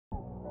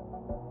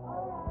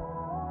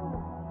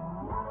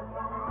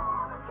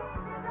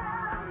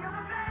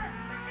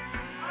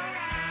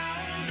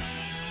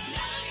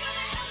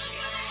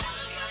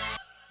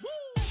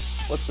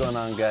What's going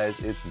on, guys?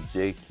 It's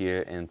Jake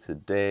here, and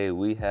today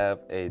we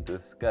have a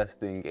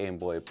disgusting Game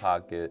Boy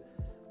Pocket.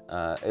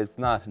 It's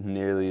not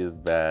nearly as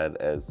bad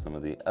as some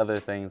of the other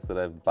things that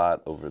I've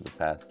bought over the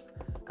past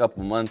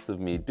couple months of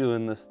me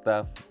doing this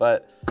stuff,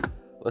 but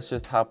let's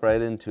just hop right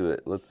into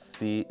it. Let's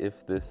see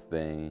if this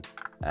thing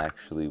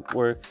actually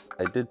works.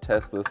 I did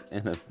test this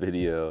in a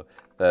video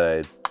that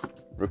I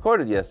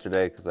recorded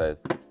yesterday because I've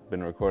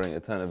been recording a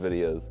ton of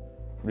videos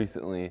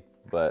recently,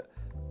 but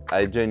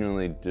I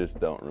genuinely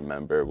just don't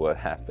remember what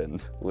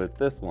happened with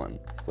this one.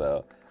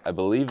 So I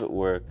believe it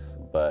works,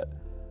 but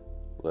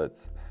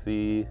let's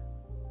see.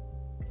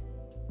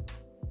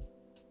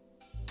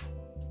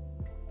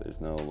 There's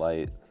no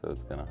light, so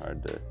it's kind of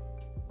hard to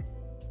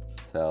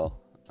tell.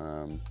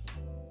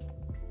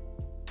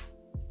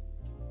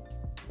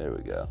 There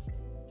we go.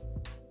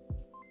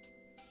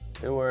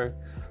 It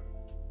works,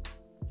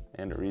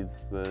 and it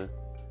reads the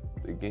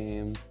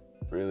game.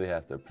 Really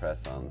have to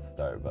press on the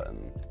start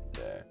button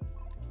there.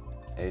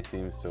 A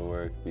seems to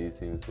work, B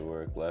seems to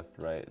work, left,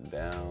 right,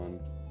 down.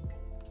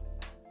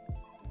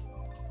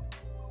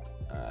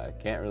 I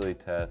can't really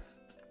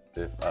test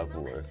if up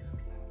works.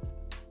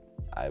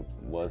 I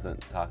wasn't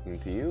talking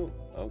to you?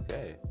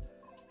 Okay.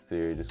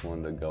 Siri just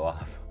wanted to go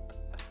off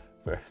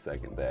for a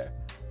second there.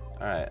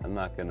 Alright, I'm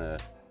not gonna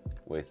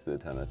waste a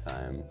ton of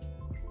time.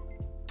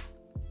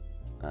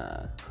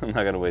 I'm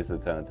not gonna waste a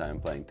ton of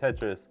time playing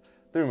Tetris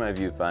through my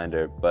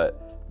viewfinder,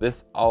 but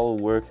this all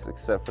works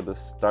except for the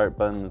start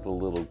button is a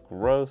little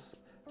gross,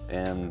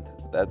 and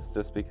that's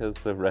just because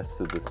the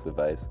rest of this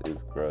device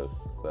is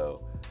gross.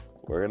 So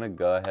we're gonna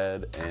go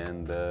ahead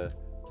and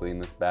clean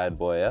this bad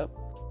boy up.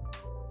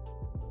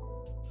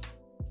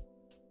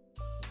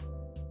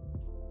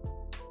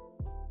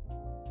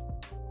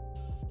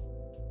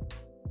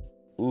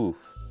 Oof,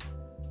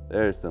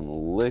 there's some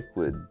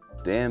liquid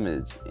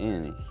damage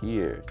in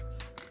here.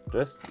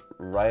 Just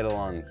right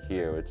along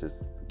here, which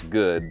is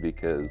good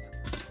because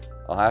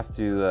I'll have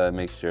to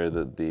make sure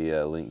that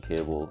the link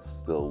cable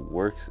still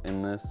works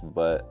in this,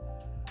 but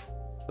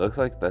it looks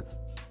like that's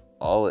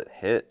all it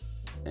hit,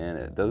 and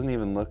it doesn't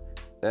even look,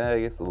 I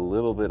guess a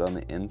little bit on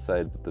the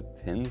inside, but the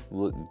pins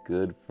look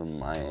good from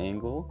my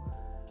angle,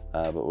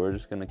 but we're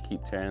just gonna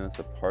keep tearing this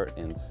apart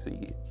and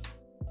see.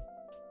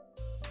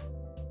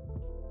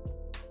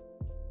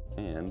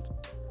 And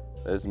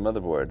there's the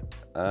motherboard.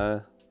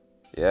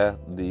 Yeah,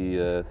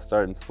 the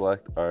start and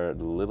select are a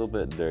little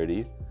bit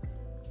dirty.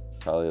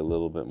 Probably a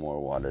little bit more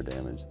water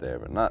damage there,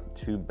 but not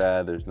too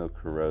bad. There's no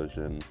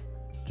corrosion.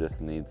 Just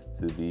needs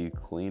to be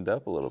cleaned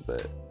up a little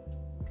bit.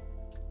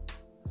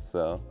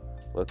 So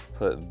let's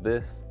put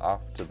this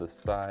off to the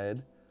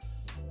side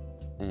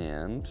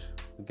and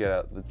get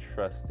out the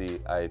trusty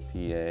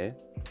IPA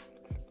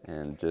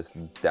and just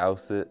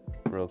douse it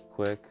real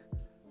quick.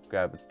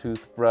 Grab a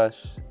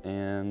toothbrush,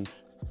 and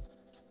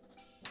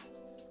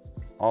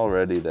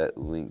already that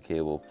link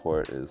cable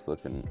port is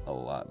looking a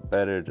lot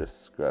better,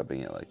 just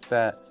scrubbing it like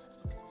that.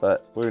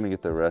 But we're gonna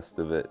get the rest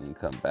of it and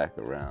come back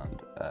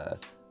around.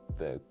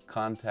 The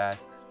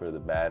contacts for the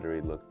battery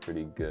look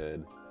pretty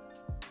good.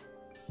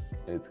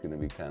 It's gonna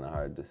be kind of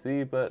hard to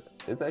see, but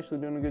it's actually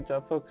doing a good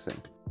job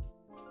focusing.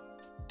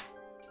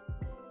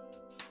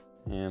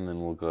 And then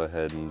we'll go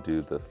ahead and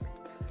do the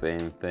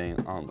same thing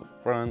on the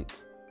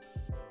front.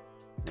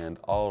 And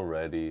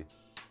already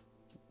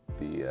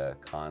the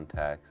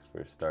contacts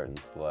for start and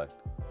select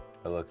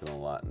are looking a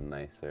lot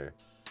nicer.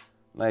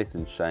 Nice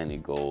and shiny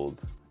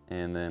gold.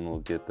 And then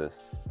we'll get the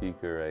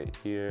speaker right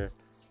here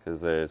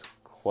because there's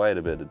quite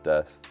a bit of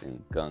dust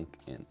and gunk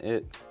in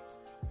it.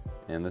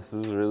 And this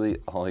is really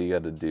all you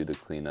got to do to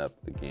clean up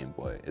the Game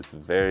Boy. It's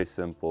very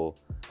simple.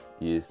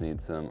 You just need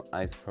some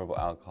isopropyl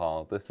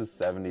alcohol. This is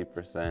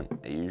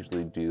 70%. I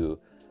usually do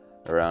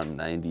around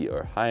 90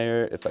 or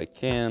higher if I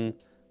can,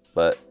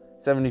 but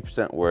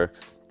 70%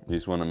 works. You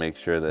just want to make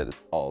sure that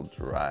it's all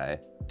dry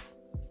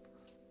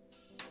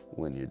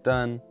when you're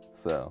done.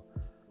 So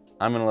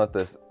I'm going to let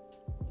this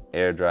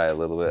air dry a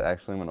little bit.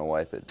 Actually, I'm going to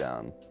wipe it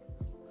down.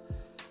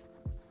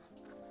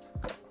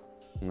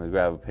 I'm going to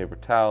grab a paper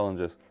towel and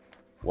just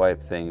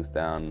wipe things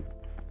down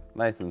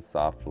nice and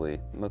softly.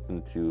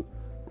 Nothing too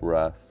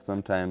rough.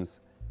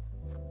 Sometimes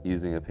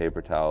using a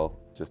paper towel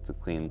just to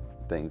clean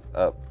things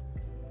up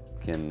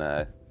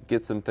can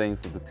get some things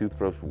that the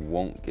toothbrush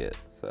won't get.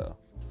 So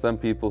some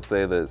people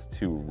say that it's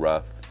too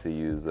rough to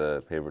use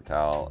a paper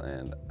towel,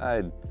 and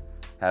I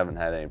haven't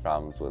had any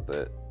problems with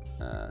it.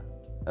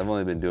 I've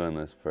only been doing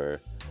this for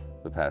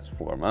the past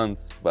 4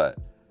 months, but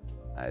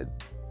I'd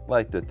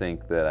like to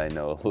think that I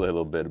know a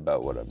little bit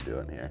about what I'm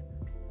doing here.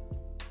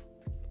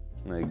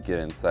 I'm gonna get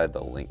inside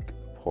the link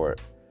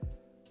port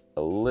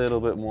a little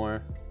bit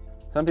more.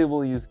 Some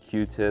people use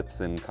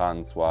Q-tips and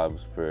cotton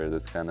swabs for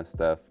this kind of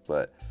stuff,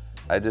 but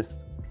I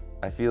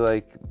feel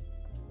like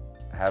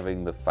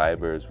having the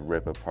fibers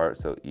rip apart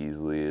so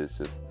easily is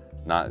just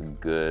not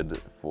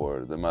good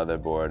for the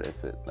motherboard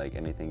if it, like,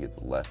 anything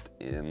gets left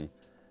in,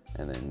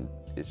 and then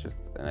it's just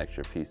an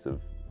extra piece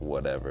of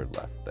whatever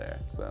left there.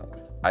 So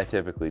I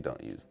typically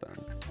don't use them.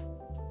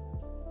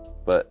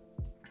 But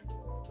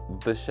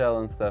the shell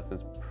and stuff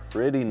is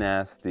pretty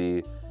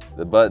nasty.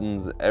 The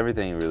buttons,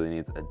 everything really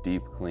needs a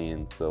deep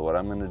clean. So what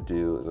I'm gonna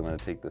do is I'm gonna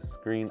take the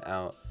screen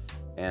out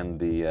and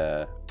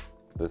the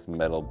this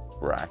metal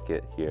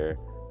bracket here.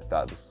 I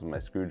thought this was my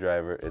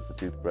screwdriver. It's a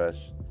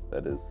toothbrush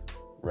that is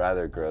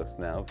rather gross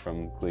now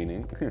from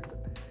cleaning.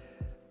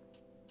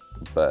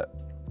 But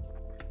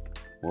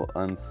we'll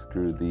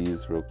unscrew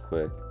these real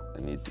quick.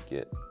 I need to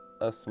get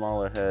a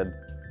smaller head.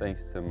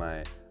 Thanks to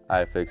my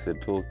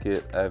iFixit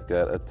toolkit, I've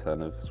got a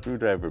ton of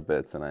screwdriver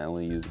bits and I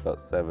only use about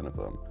 7 of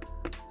them.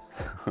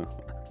 So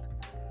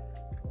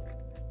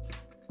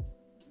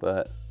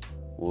but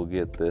we'll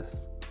get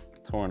this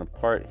torn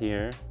apart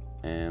here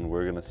and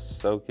we're gonna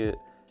soak it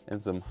in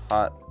some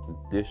hot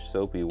dish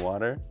soapy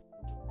water.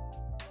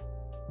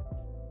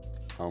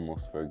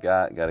 Almost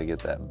forgot, gotta get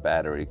that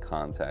battery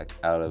contact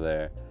out of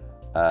there.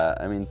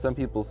 I mean, some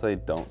people say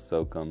don't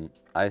soak them.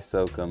 I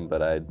soak them,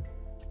 but I'd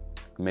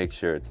make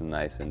sure it's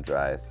nice and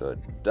dry so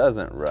it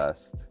doesn't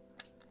rust,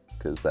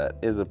 because that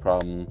is a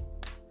problem.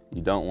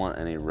 You don't want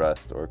any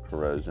rust or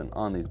corrosion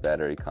on these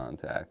battery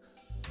contacts.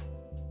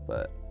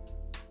 But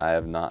I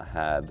have not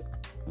had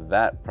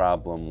that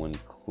problem when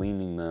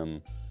cleaning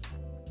them.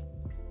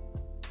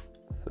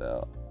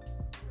 So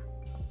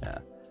yeah,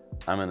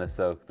 I'm gonna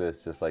soak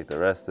this just like the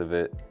rest of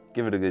it,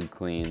 give it a good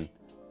clean,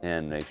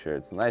 and make sure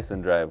it's nice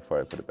and dry before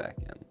I put it back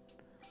in.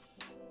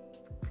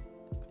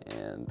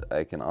 And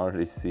I can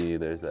already see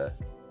there's a,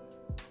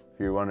 if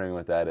you're wondering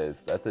what that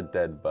is, that's a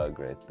dead bug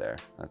right there.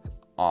 That's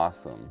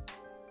awesome.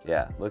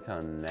 Yeah, look how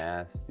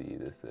nasty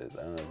this is.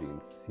 I don't know if you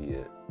can see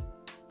it.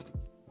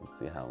 Let's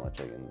see how much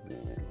I can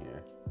zoom in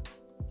here.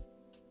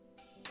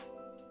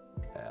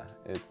 Yeah,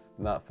 it's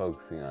not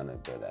focusing on it,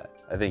 but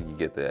I think you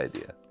get the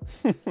idea.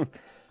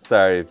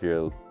 Sorry if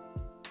you're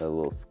a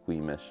little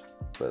squeamish,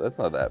 but that's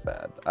not that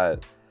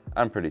bad.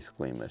 I'm pretty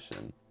squeamish,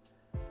 and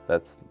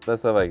that's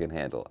stuff I can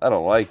handle. I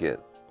don't like it,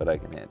 but I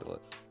can handle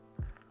it.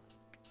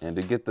 And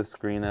to get the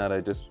screen out, I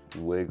just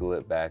wiggle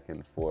it back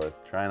and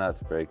forth. Try not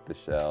to break the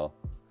shell,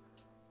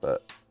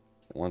 but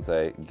once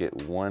I get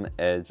one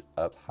edge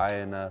up high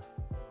enough,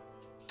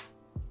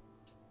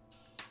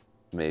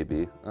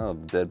 maybe. Oh,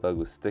 the dead bug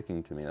was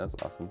sticking to me. That's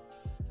awesome.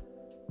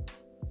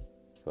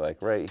 So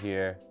like right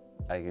here,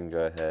 I can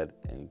go ahead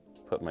and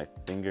put my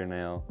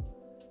fingernail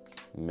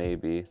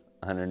maybe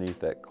underneath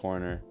that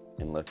corner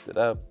and lift it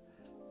up.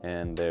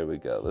 And there we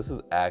go. This is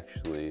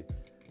actually,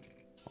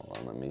 hold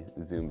on, let me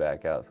zoom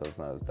back out so it's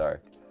not as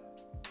dark.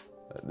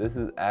 But this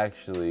is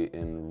actually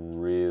in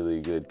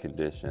really good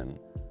condition.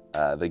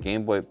 The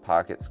Game Boy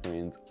Pocket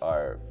screens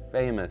are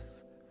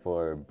famous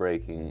for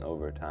breaking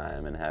over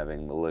time and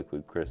having the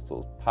liquid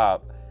crystals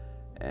pop,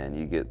 and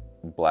you get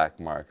black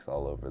marks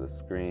all over the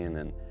screen.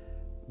 And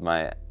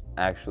my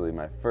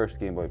first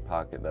Game Boy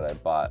Pocket that I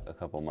bought a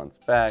couple months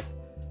back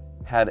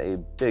had a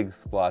big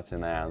splotch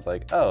in there. I was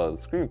like, oh, the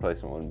screen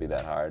placement wouldn't be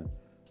that hard.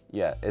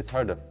 Yeah, it's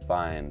hard to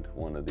find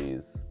one of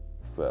these.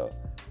 So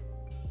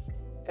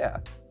yeah,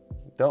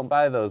 don't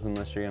buy those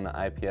unless you're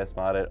gonna IPS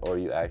mod it or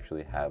you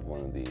actually have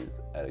one of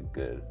these at a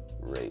good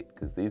rate,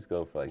 because these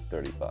go for like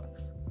 30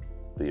 bucks,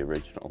 the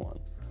original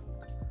ones.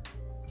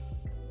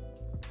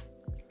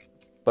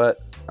 But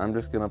I'm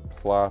just gonna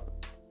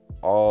plop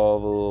all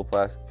the little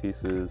plastic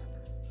pieces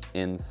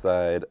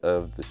inside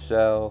of the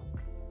shell,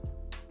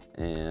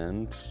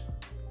 and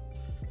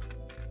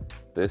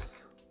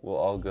this will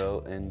all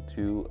go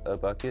into a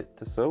bucket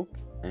to soak.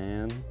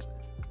 And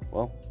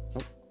well,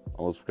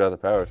 almost forgot the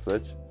power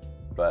switch,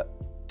 but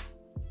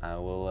I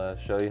will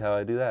show you how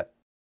I do that.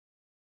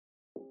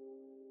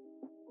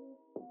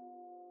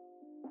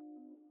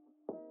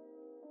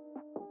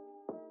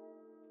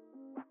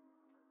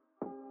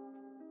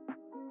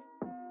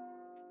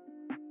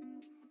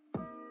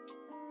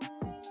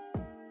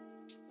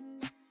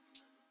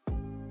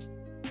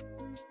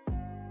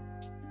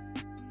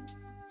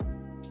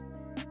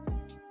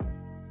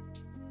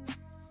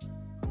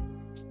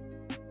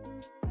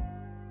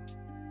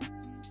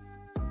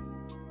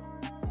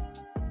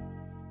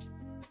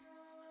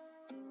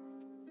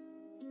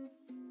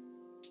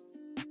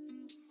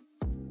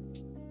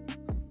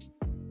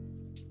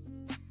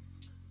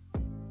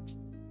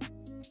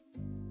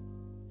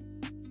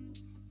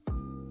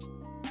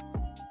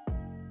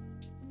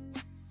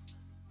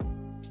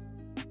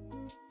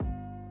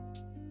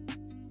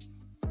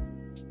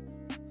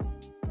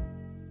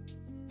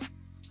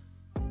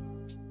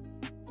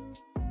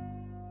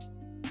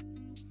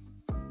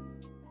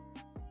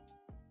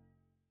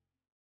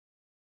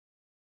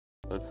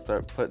 Let's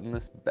start putting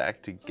this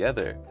back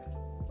together.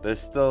 There's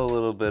still a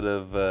little bit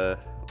of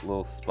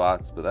little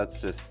spots, but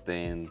that's just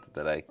stained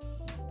that I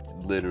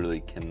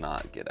literally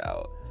cannot get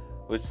out,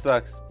 which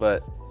sucks,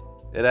 but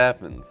it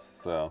happens.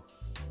 So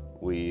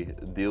we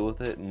deal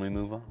with it and we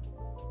move on.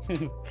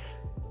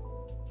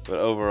 But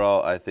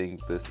overall, I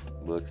think this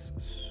looks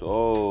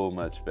so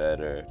much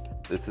better.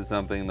 This is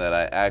something that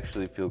I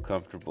actually feel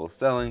comfortable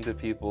selling to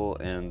people,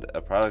 and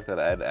a product that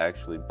I'd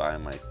actually buy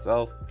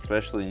myself,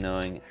 especially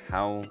knowing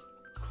how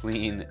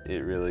clean it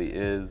really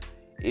is,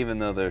 even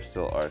though there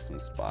still are some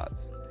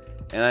spots.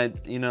 And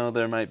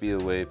there might be a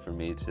way for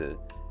me to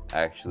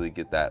actually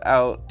get that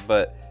out,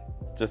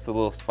 but just a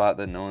little spot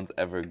that no one's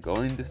ever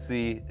going to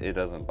see, it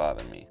doesn't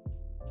bother me.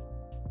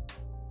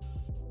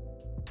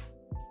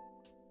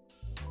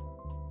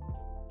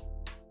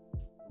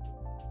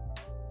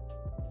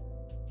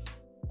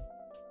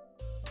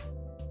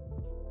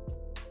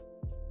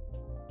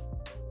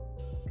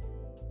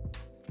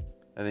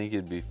 I think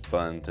it'd be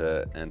fun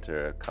to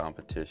enter a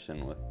competition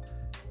with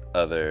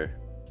other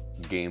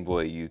Game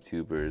Boy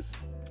YouTubers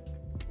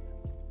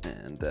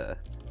and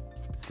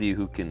see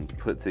who can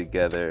put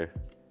together,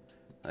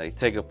 like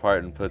take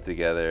apart and put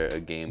together a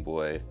Game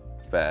Boy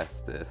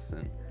fastest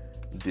and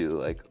do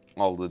like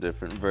all the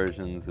different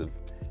versions of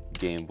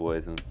Game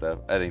Boys and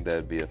stuff. I think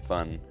that'd be a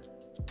fun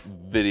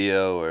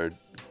video or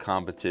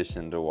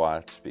competition to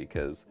watch,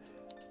 because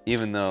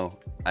even though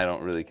I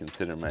don't really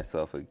consider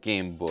myself a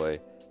Game Boy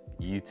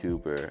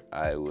YouTuber,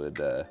 I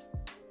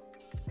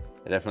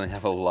definitely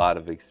have a lot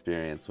of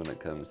experience when it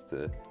comes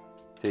to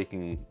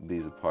taking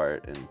these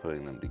apart and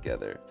putting them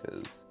together,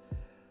 because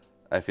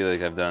I feel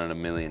like I've done it a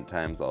million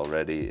times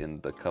already in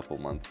the couple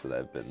months that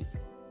I've been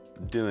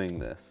doing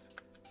this,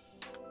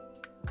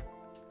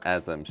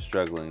 as I'm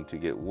struggling to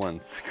get one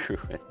screw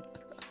in.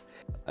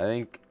 I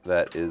think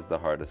that is the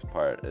hardest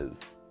part, is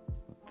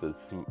the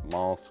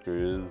small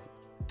screws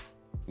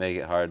make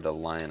it hard to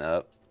line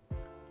up.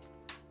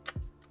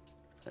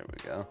 There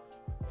we go.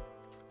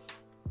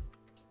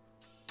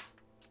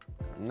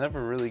 I'm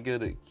never really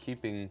good at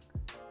keeping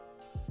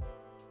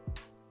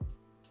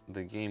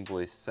the Game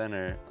Boy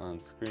center on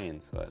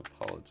screen, so I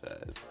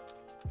apologize.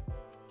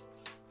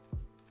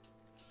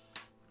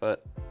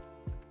 But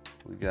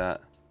we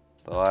got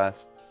the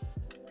last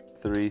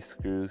 3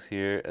 screws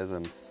here, as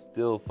I'm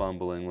still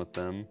fumbling with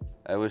them.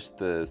 I wish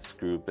the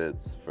screw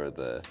bits for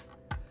the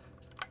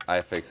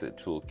iFixit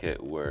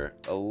toolkit were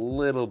a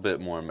little bit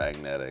more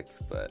magnetic,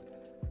 but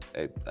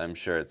I'm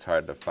sure it's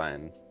hard to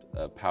find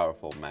a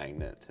powerful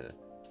magnet to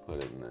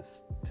put in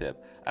this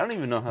tip. I don't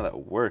even know how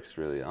that works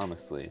really,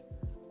 honestly,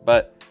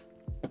 but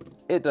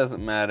it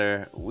doesn't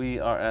matter. We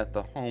are at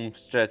the home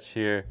stretch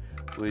here.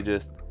 We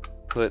just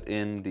put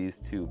in these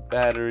 2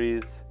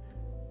 batteries,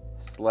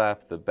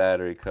 slap the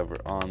battery cover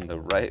on the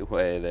right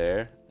way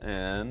there,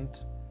 and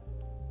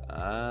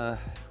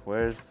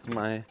where's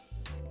my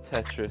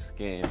Tetris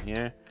game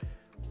here?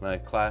 My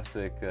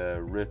classic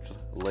ripped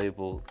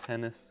label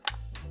Tetris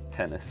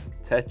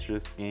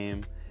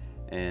game,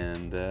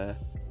 and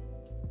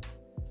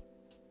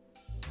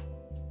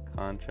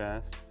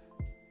contrast.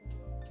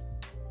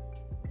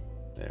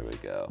 There we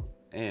go.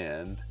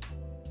 And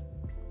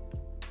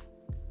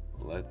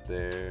let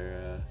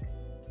there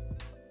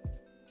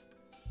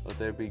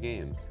be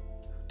games.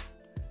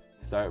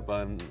 Start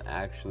button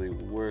actually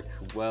works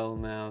well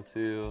now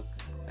too.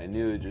 I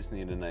knew it just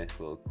needed a nice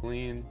little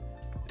clean,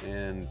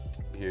 and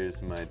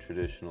here's my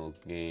traditional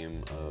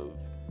game of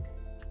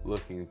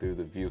looking through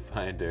the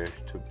viewfinder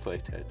to play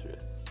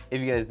Tetris.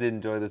 If you guys did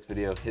enjoy this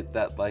video, hit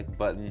that like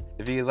button.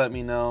 If you could let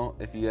me know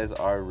if you guys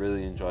are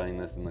really enjoying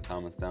this in the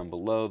comments down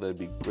below, that'd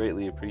be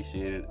greatly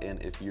appreciated.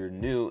 And if you're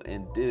new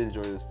and did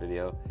enjoy this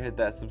video, hit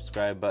that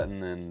subscribe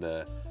button, and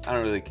I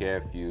don't really care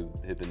if you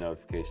hit the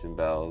notification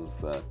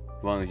bells. As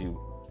long as you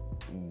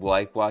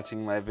like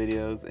watching my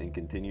videos and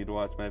continue to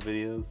watch my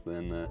videos,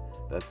 then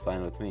that's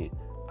fine with me.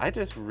 I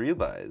just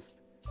realized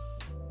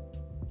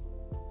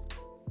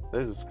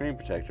there's a screen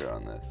protector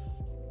on this.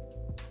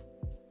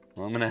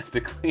 Well, I'm gonna have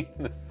to clean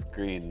the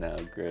screen now.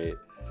 Great.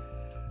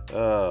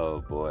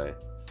 Oh boy.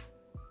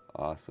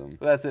 Awesome.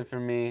 But that's it for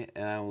me,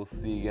 and I will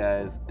see you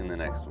guys in the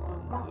next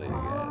one. Later,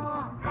 guys.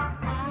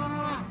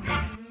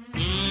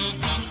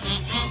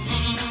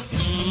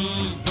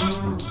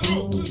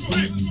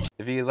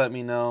 If you could let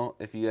me know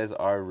if you guys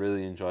are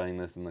really enjoying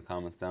this in the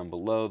comments down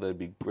below, that'd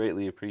be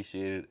greatly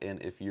appreciated.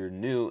 And if you're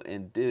new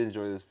and did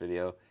enjoy this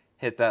video,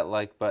 hit that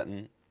like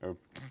button, or